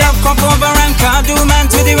 Yeah, stand up, come over and do man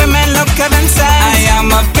to the women look heaven side. I am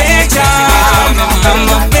a pigeon, I'm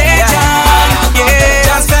a pigeon. Yeah,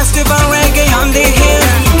 jazz festival reggae on the hill.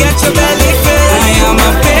 Get your belly filled. I am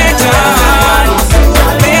a pigeon,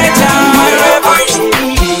 pigeon.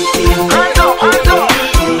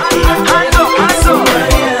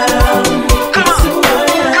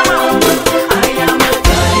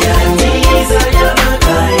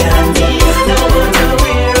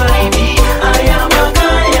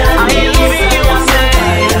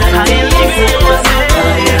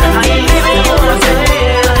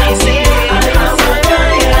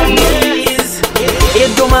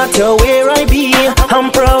 Where I be,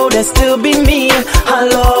 I'm proud to still be me.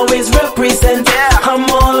 I'll always represent. I'm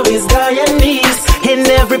always Guyanese. In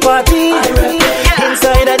every party, I rep.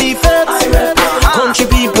 Inside of the fence, I rep. Country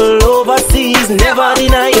people overseas, never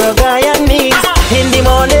deny your Guyanese. In the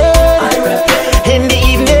morning, I rep. In the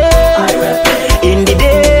evening, I rep. In the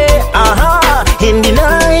day, in the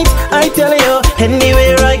night, I tell you,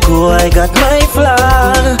 anywhere I go, I got my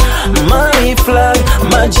flag,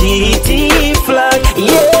 my GT flag,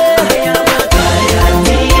 yeah.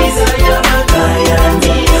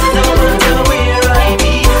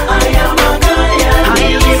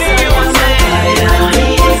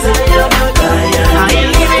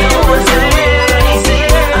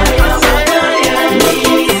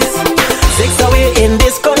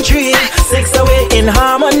 In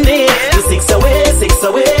harmony, the Syxx away, Syxx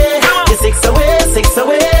away, the Syxx away, Syxx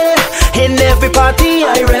away. In every party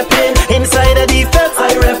I reppin', inside of the fence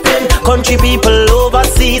I reppin'. Country people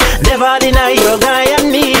overseas, never deny your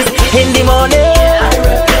Guyanese. In the morning, I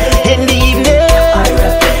reppin'. In the evening, I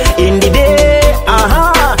reppin'. In the day,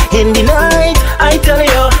 in the night, I tell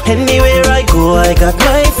you, anywhere I go, I got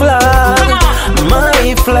my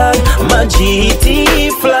flag, my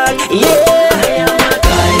GT flag, yeah.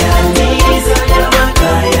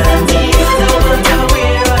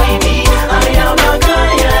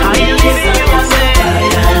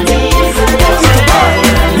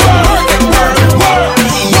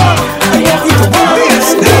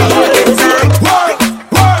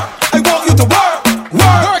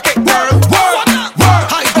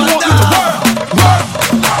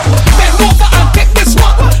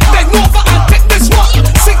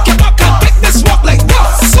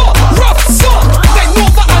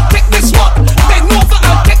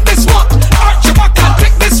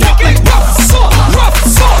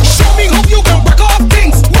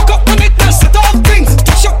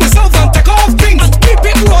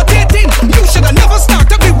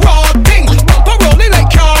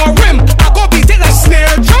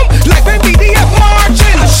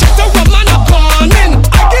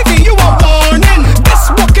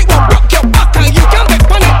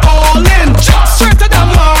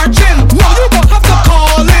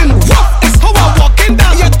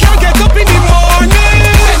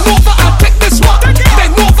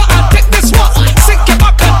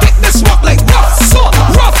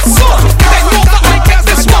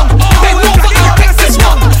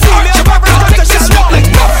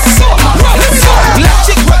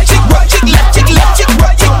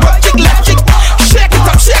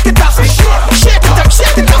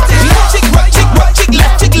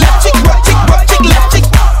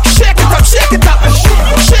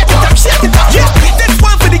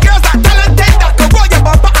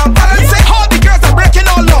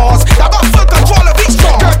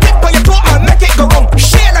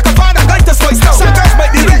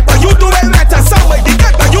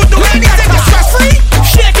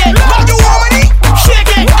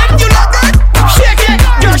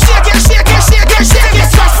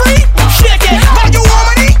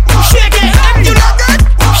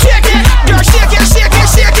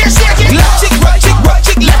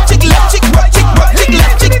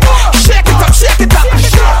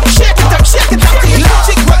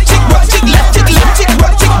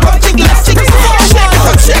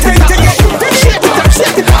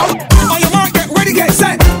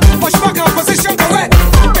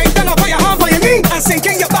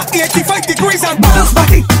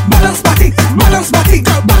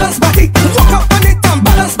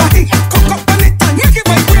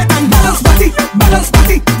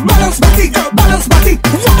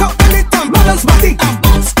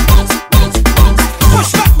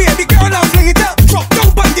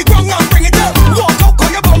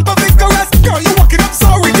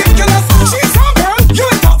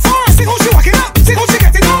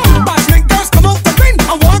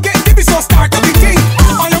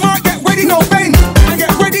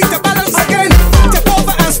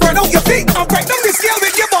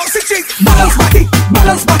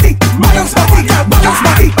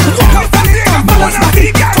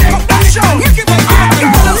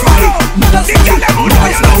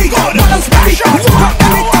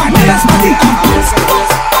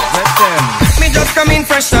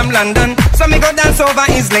 London, so me go dance over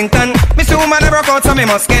Islington. Me see woman a broke out, so me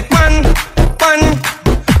must get one.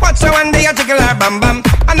 Watch her one day a jiggle her bam bam,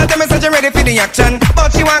 and I tell me say she ready for the action,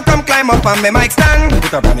 but she want come climb up on me mic stand.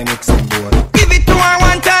 Put up on the mixing board. Give it to her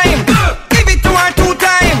one time, give it to her two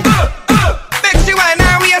time. Make she whine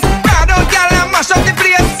her waist, proud out girl and mash up the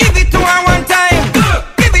place. Give it to her one time,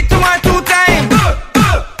 give it to her two time.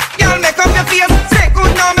 Girl make up your face, say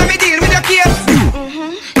good now, make me deal with your case.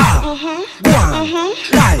 One,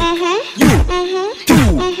 like you,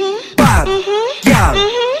 two, bad girl,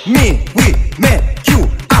 me, we make you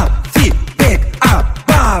happy, big up,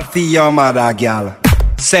 bar for your mother girl.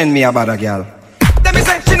 Send me a bad girl. Let me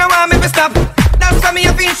say she no want me to stop. That's why me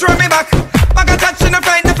a feel throw me back. Back a touch, she no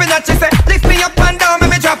frightened for that. She say lift me up and down, make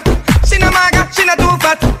me drop. She no maga, she no too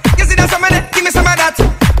fat. You see that some of that, give me some of that.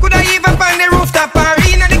 Could I even find the rooftop or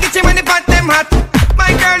in the kitchen when the pot them hot? My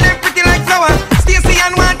girl them pretty like flower. Stacy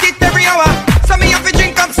and want it every hour. So me have to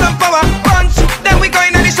drink up some power. Punch, then we go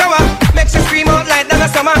in the shower. Make she scream out like that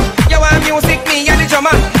summer. You want music, me and the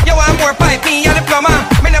drummer. You want more pipe, me and the plumber.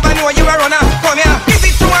 Me never know you a runner. Come here, give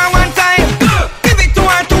it to her one time, give it to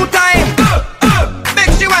her two time. Make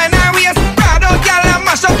she whine her waist, proud out girl and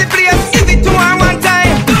mash up the place. Give it to her one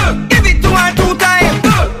time, give it to her two time.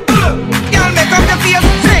 Girl make up the face,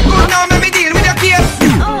 say good now, make me deal with your case.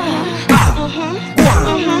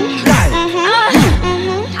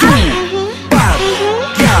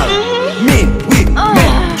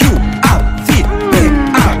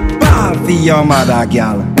 Your mother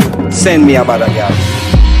girl, send me a bad girl.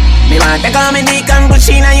 Me want to come and dick and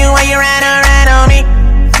pushing on you while you ride on me.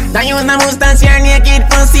 Now use my moustache, your naked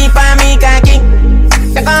pussy for me cocky.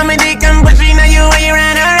 To come and dick and pushing on you while you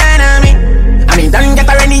ride on me. I mean, don't get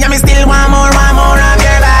already, I me still want more of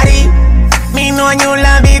your body. Me know you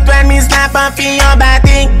love it when me slap up in your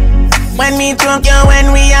body. When me choke you,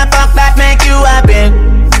 when we a fuck that make you happy.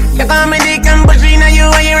 To come and dick and pushing on you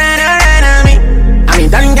while you ride on me. I mean,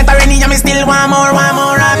 don't get already, I me still want more of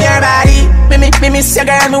your body. Me miss your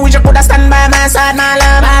girl, me wish you coulda stand by my side, my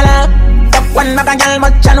love. Fuck one bag of girl,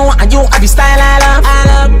 but you know you have the style, I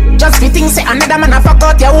love. Just be things say another man a fuck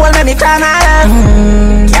out your hole, make me cry, my love.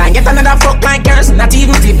 Can't get another fuck like yours, not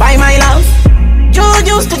even to buy my love. You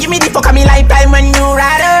used to give me the fuck of me lifetime when you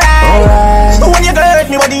ride around. When you hurt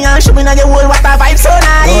me body and show me now your whole what a vibe so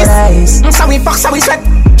nice. So we fuck, so we sweat,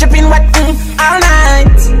 dripping wet all night.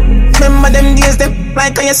 Remember them days, them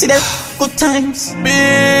like how you see them good times.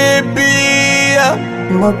 Baby,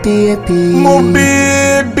 my baby, my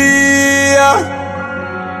baby,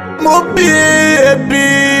 my baby.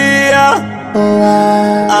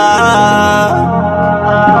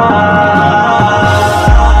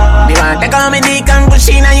 Me want to come and dick and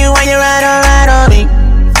pushing on you when you ride on me.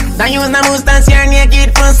 Now use my moustache, your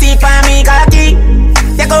naked pussy for me cocky.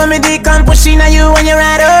 Take on me dick and pushing on you when you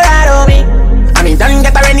ride on me. I mean, don't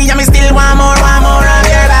get already, I me still want more of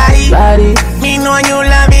your body. Me know you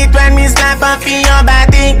love it when me slap up in your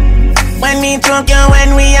body. When me choke you,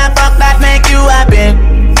 when we a fuck that make you happy.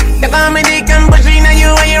 The comedy can push in on you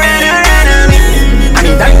when you run on me. I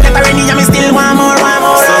mean, don't get already, I me still want more of your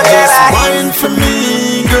body. Wine for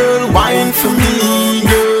me, girl, wine for me,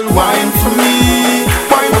 girl, wine for me.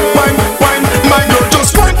 Wine, my girl,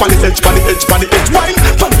 just wine on the edge, on the edge, on the edge, wine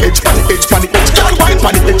on the edge, on the edge, on the edge, girl, wine on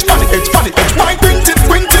the edge, on the edge, on the edge, wine, quint it,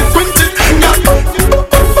 girl.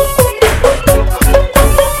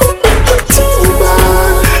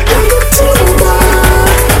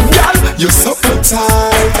 You're so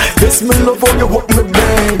tight. Yes, me love how you hold me,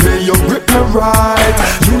 baby. You grip me right.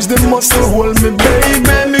 Use the muscle, hold me, baby.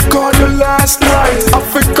 Me call you last night. I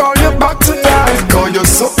feel call you back tonight. Call you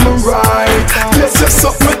something right. Yes, you're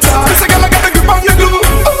something tight. This girl I gotta grip on your glue.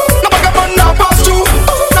 Now I got one now pass through.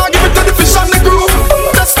 Now give it to the fish and the crew.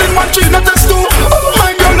 That's in 1 3, not that's 2.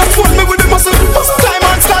 My girl, that's hold me with the muscle. Climb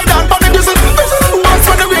and slide down on the grizzle. Once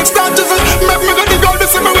when the rain start jizzle, make me go the girl.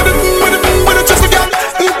 This is me with the chisel, girl.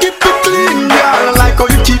 Keep it clean, girl. I like how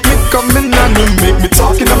you keep me coming and you make me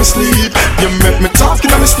talking on my sleep. You make me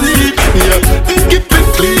talking on my sleep. Yeah, keep it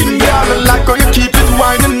clean, girl. I like how you keep it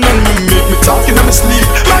whining and you make me talking on my sleep.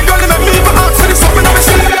 My girl, you make me even ask for the something on my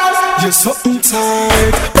sleep. You're something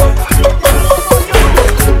tight.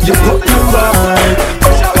 You put me right.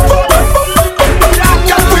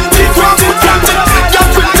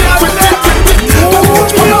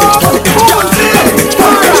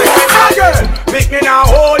 Make me now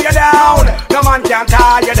hold you down. No man can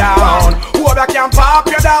tie you down. Whoever can pop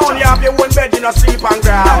you down. You have your own bed, you no sleep on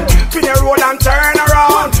ground. Spin your roll and turn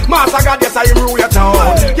around. Master God, yes, I rule your town.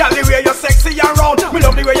 Girl, the way you're sexy and round. Me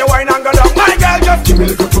love the way you whine and go down. My girl, just give me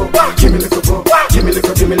little pump. Give me little pump. Give me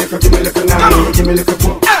little, give me little, give me little now. Give me little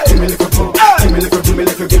pump. Give me little pump. Give me little, give me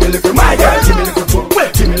little, give me little.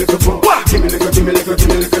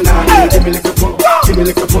 Give me little pop, give me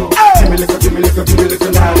little pop, give me little, give me little, give me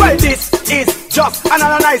little now. Well, this is just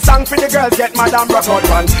another nice song for the girls get mad and broke out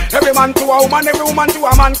one. Every man to a woman, every woman to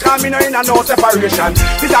a man, call me no in a no separation.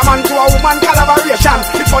 It's a man to a woman collaboration.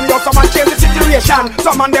 It's funny how someone change the situation.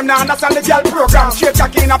 Some man them now understand the girl program. Straight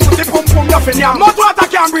cocky in a pussy pum pum nothing yam. Mouth water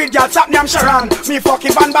can breathe, girl, stop me I'm Sharon. Me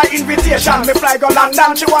fucking band by invitation. Me fly go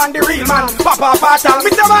London, she want the real man. Papa fatal,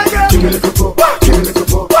 me tell my girl. Give me little pop, give me little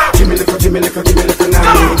pop, give me little, give me little, give me little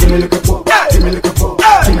now. Give me little pop, give me little pop,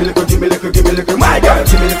 give me little, give me little, give me little. My girl,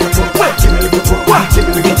 give me little pop, give me little pop, give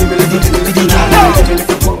me little, give me little, give me little now. Give me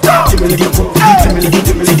little pop, give me little pop, give me little,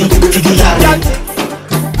 give me little, give me little now.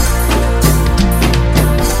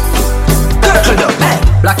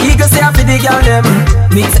 Black Eagle say I feed the girl them.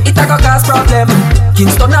 Me say it a go cause problem.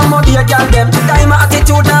 Kingston and money a girl them. Time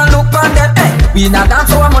attitude and look on them. Hey, we not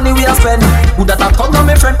dance our money we a spend. Who that a come now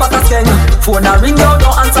my friend Pat a skeng. Phone a ring you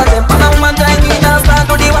don't answer them. And a woman time we not start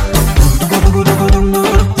to the wa.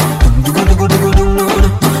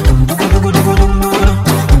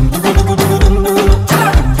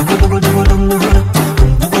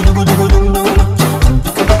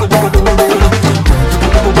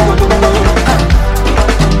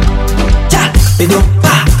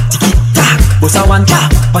 Bossa one car,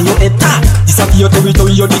 on your head tap. Disappear your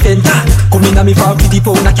territory, you defend that. Come in a me for the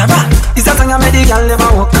phone a camera. This a song a make the girl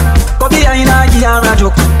never walk. Go behind a gear and a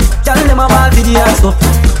joke. Girl never ball for the ass up.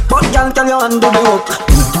 But girl can you handle the work?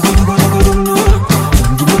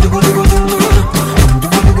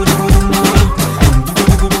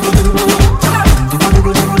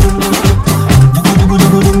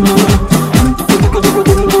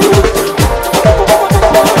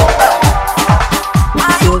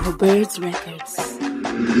 Birds Records.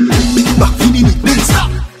 Big back for the big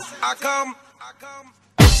stop. I come.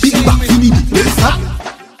 Big back for the big stop.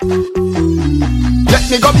 Let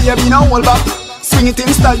me go baby now hold back. Swing it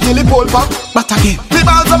in style till it pull back. But again, the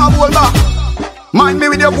balls on a hold back. Mind me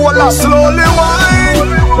with your goal up. Slowly wine,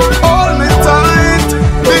 hold me tight.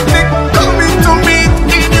 Big dick coming to meet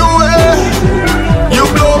in your way. You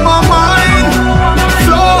blow my mind,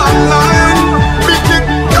 flow online. Big dick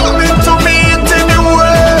coming to meet in your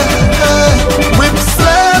way. Whip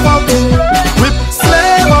slave out, whip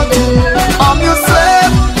slave out. I'm your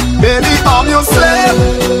slave, baby, I'm your slave.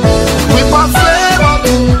 Whip a slave out,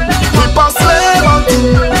 whip a slave out.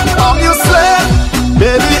 I'm your slave,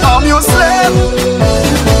 baby, I'm your slave.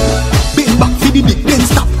 Big back for the big then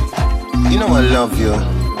stop. You know I love you.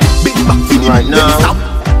 Big back for the right big now. then stop.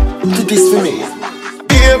 Do this for me.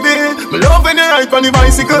 Baby, me love when you ride on the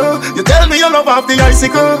bicycle. You tell me you love off the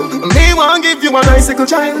icicle. Me want give you an icicle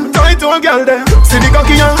child. Tie to a girl there. See the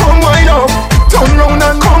cocky and come wind up. Turn round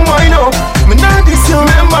and come wind up. Me not this you,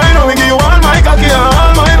 remember I know. Me give you all my cocky and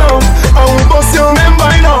all my love. I won't bust you, remember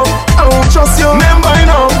I know. I won't trust you, remember I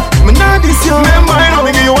know. Me not this you, remember I know.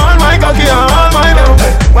 Me give you all my cocky and all my love.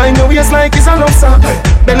 Wind your waist like it's a love song.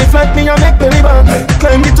 Belly flat me and make belly band.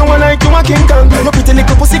 Climb it to one like you a King Kong. Your pretty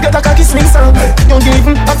little pussy got a cocky swing song. Don't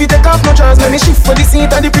even have to take off no chance. Let me shift for the seat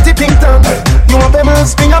and the pretty pink tongue. You a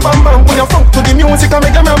pebbles, spin a bam bam. When you fuck to the music and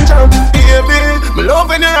make a ram jam. Baby, me love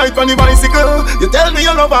when you ride on the bicycle. You tell me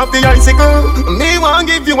you love off the icicle. Me want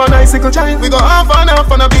give you an icicle child. We go half and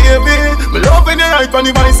a baby. Me love when you ride on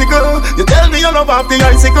the bicycle. You tell me you love off the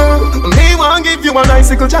icicle. Me want give you an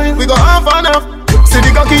icicle child. We go half and half. See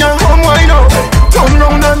the cocky and come wind up. Turn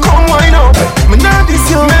round and come wind up. Me not this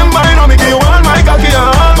you, remember I know. Me give you all my cocky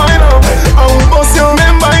and all my love. I won't bust you,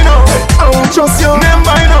 remember I know. I won't trust you,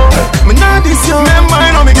 remember I know. Me not this you, remember I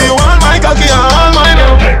know. Me give